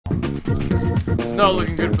It's not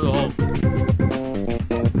looking good for the hole.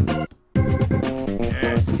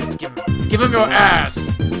 Yes, just give him your ass.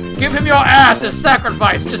 Give him your ass as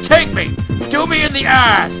sacrifice. Just take me. Do me in the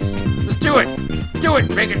ass. Just do it. Do it.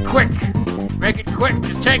 Make it quick. Make it quick.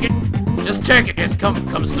 Just take it. Just take it. Yes,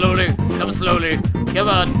 come slowly. Come slowly. Come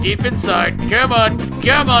on, deep inside. Come on.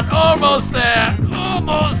 Come on. Almost there.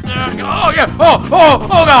 Almost there. Oh, yeah. Oh,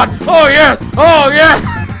 God. Oh, yes. Oh, yes.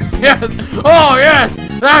 Yes. Oh, yes.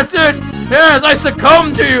 That's it. Yes, I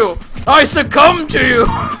succumb to you. I succumb to you.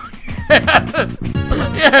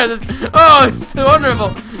 Yes. Oh, it's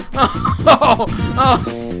wonderful. Oh,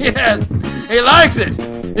 yes. He likes it.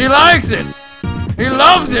 He likes it. He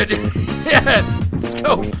loves it. Yes.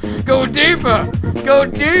 Go deeper. Go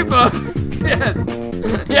deeper. Yes.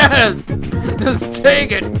 Yes. Just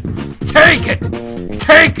take it. Take it.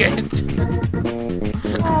 Take it.